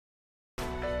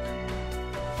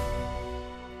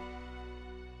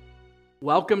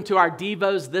Welcome to our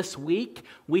Devos this week.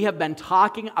 We have been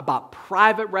talking about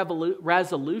private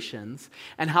resolutions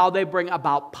and how they bring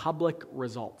about public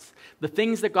results. The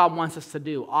things that God wants us to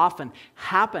do often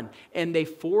happen and they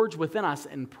forge within us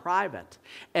in private.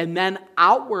 And then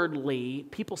outwardly,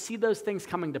 people see those things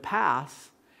coming to pass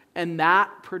and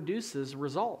that produces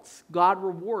results. God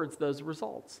rewards those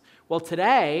results. Well,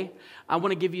 today, I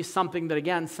want to give you something that,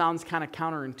 again, sounds kind of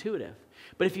counterintuitive.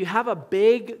 But if you have a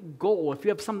big goal, if you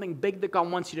have something big that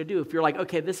God wants you to do, if you're like,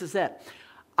 okay, this is it,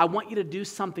 I want you to do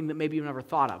something that maybe you've never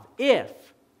thought of. If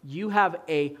you have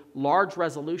a large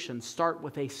resolution, start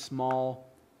with a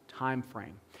small time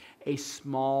frame. A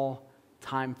small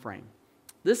time frame.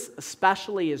 This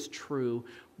especially is true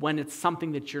when it's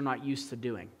something that you're not used to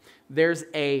doing. There's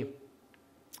an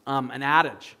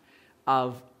adage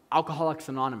of Alcoholics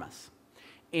Anonymous.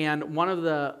 And one of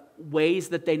the ways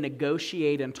that they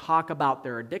negotiate and talk about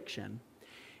their addiction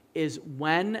is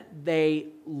when they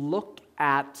look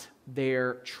at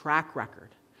their track record,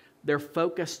 they're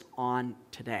focused on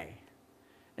today.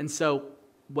 And so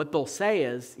what they'll say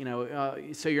is,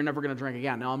 so you're never going to drink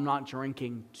again. No, I'm not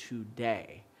drinking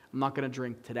today. I'm not going to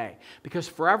drink today. Because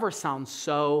forever sounds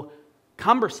so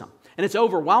cumbersome. And it's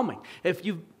overwhelming. If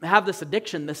you have this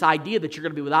addiction, this idea that you're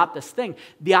going to be without this thing,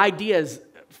 the idea is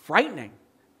frightening,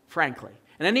 frankly.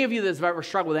 And any of you that's ever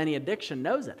struggled with any addiction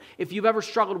knows it. If you've ever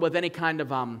struggled with any kind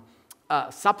of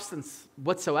substance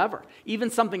whatsoever, even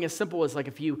something as simple as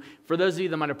for those of you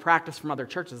that might have practiced from other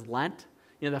churches, Lent,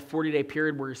 the 40-day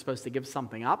period where you're supposed to give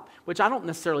something up, which I don't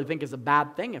necessarily think is a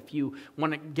bad thing if you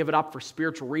want to give it up for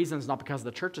spiritual reasons, not because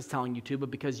the church is telling you to, but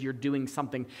because you're doing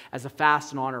something as a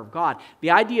fast in honor of God.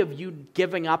 The idea of you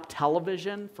giving up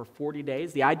television for 40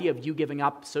 days, the idea of you giving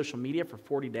up social media for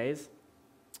 40 days,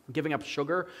 giving up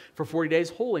sugar for 40 days,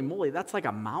 holy moly, that's like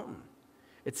a mountain.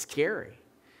 It's scary.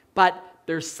 But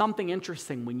there's something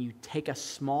interesting when you take a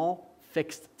small,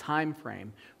 fixed time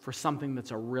frame for something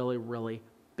that's a really, really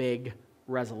big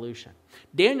resolution.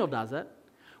 Daniel does it.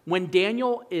 When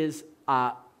Daniel is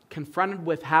confronted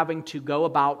with having to go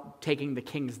about taking the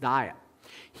king's diet,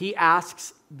 he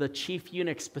asks the chief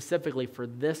eunuch specifically for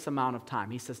this amount of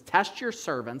time. He says, test your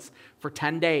servants for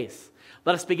 10 days.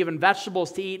 Let us be given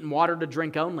vegetables to eat and water to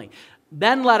drink only.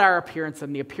 Then let our appearance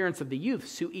and the appearance of the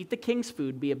youths who eat the king's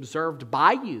food be observed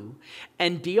by you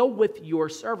and deal with your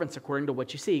servants according to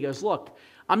what you see. He goes, look,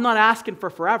 I'm not asking for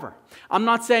forever. I'm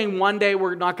not saying one day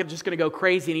we're not just going to go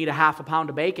crazy and eat a half a pound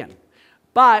of bacon.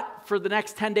 But for the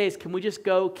next 10 days, can we just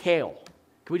go kale?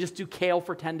 Can we just do kale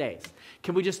for 10 days?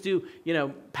 Can we just do,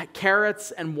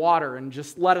 carrots and water and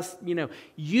just let us,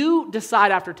 you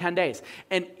decide after 10 days.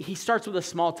 And he starts with a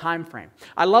small time frame.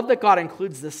 I love that God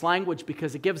includes this language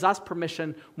because it gives us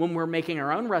permission when we're making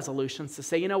our own resolutions to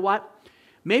say, you know what?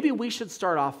 Maybe we should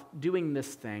start off doing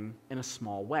this thing in a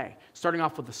small way, starting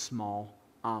off with a small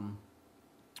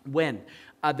win.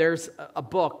 There's a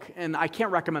book, and I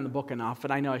can't recommend the book enough,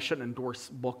 and I know I shouldn't endorse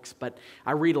books, but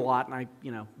I read a lot, and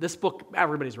this book,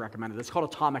 everybody's recommended. It's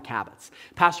called Atomic Habits.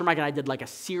 Pastor Mike and I did a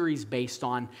series based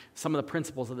on some of the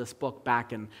principles of this book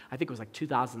back in, I think it was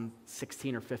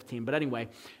 2016 or 15, but anyway,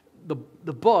 the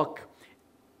book,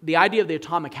 the idea of the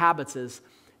Atomic Habits is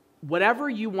whatever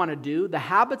you want to do, the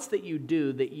habits that you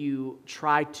do that you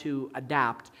try to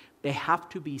adapt, they have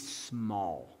to be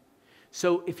small.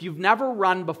 So if you've never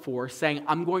run before, saying,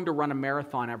 I'm going to run a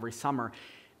marathon every summer,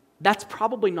 that's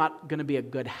probably not going to be a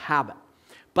good habit.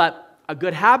 But a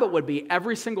good habit would be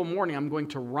every single morning I'm going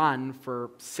to run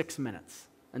for 6 minutes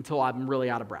until I'm really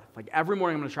out of breath. Every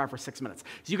morning I'm going to try for 6 minutes.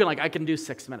 So you can I can do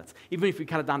 6 minutes. Even if you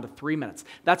cut it down to 3 minutes.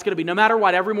 That's going to be, no matter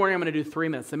what, every morning I'm going to do 3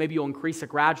 minutes. Then maybe you'll increase it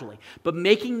gradually. But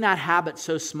making that habit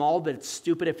so small that it's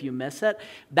stupid if you miss it,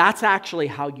 that's actually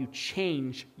how you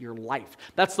change your life.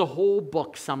 That's the whole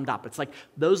book summed up. It's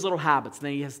those little habits. And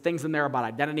then he has things in there about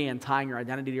identity and tying your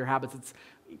identity to your habits. It's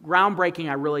groundbreaking.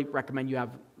 I really recommend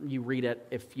you read it.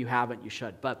 If you haven't, you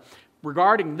should. But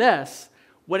regarding this,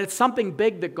 when it's something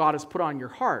big that God has put on your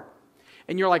heart,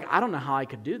 and you're like, I don't know how I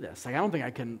could do this. I don't think I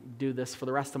can do this for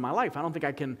the rest of my life. I don't think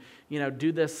I can,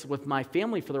 do this with my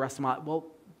family for the rest of my life. Well,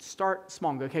 start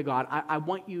small and go, okay, God, I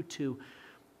want you to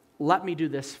let me do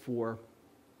this for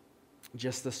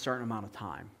just a certain amount of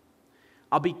time.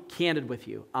 I'll be candid with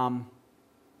you.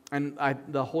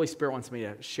 The Holy Spirit wants me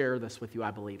to share this with you,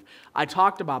 I believe. I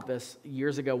talked about this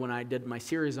years ago when I did my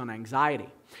series on anxiety.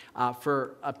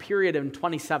 For a period in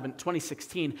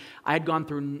 2016, I had gone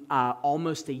through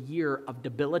almost a year of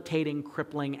debilitating,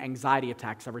 crippling anxiety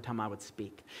attacks every time I would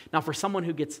speak. Now, for someone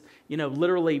who gets,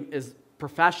 literally his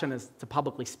profession is to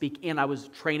publicly speak, and I was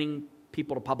training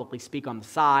people to publicly speak on the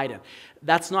side, and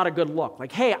that's not a good look.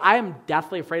 Like, hey, I am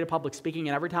deathly afraid of public speaking,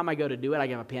 and every time I go to do it, I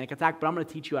get a panic attack, but I'm going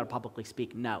to teach you how to publicly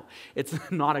speak. No, it's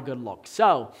not a good look.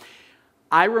 So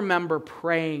I remember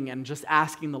praying and just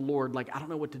asking the Lord, like, I don't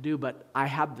know what to do, but I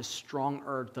have this strong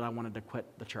urge that I wanted to quit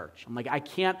the church. I'm like, I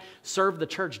can't serve the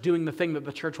church doing the thing that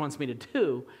the church wants me to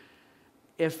do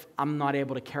if I'm not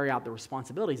able to carry out the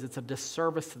responsibilities. It's a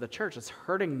disservice to the church. It's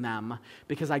hurting them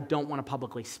because I don't want to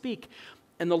publicly speak.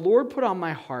 And the Lord put on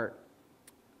my heart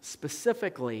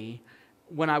specifically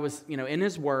when I was, in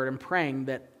His Word and praying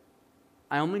that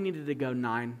I only needed to go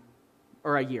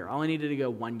a year. I only needed to go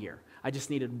 1 year. I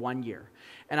just needed 1 year.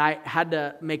 And I had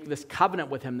to make this covenant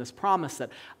with Him, this promise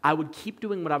that I would keep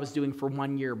doing what I was doing for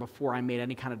 1 year before I made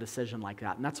any kind of decision like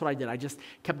that. And that's what I did. I just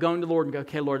kept going to the Lord and go,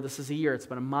 okay, Lord, this is a year. It's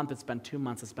been a month. It's been 2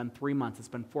 months. It's been 3 months. It's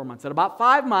been 4 months. At about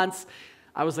 5 months,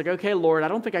 I was like, okay, Lord, I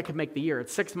don't think I could make the year. At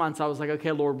 6 months, I was like,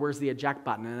 okay, Lord, where's the eject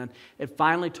button? And then it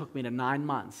finally took me to 9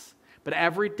 months. But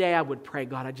every day I would pray,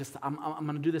 God, I'm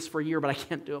going to do this for a year, but I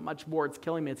can't do it much more. It's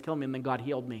killing me. And then God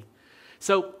healed me.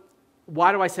 So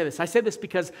why do I say this? I say this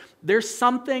because there's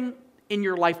something in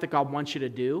your life that God wants you to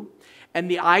do, and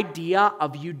the idea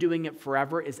of you doing it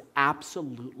forever is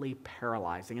absolutely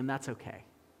paralyzing, and that's okay.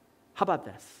 How about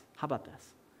this? Why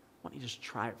don't you just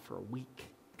try it for a week?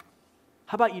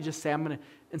 How about you just say,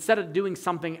 instead of doing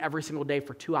something every single day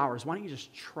for 2 hours, why don't you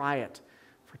just try it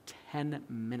for 10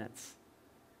 minutes?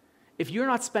 If you're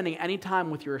not spending any time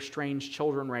with your estranged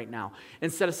children right now,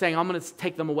 instead of saying, I'm going to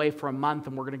take them away for a month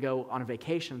and we're going to go on a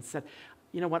vacation, instead,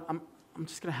 you know what, I'm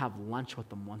just going to have lunch with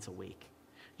them once a week.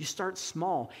 You start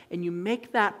small, and you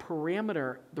make that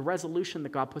parameter the resolution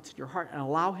that God puts in your heart and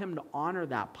allow Him to honor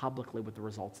that publicly with the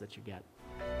results that you get.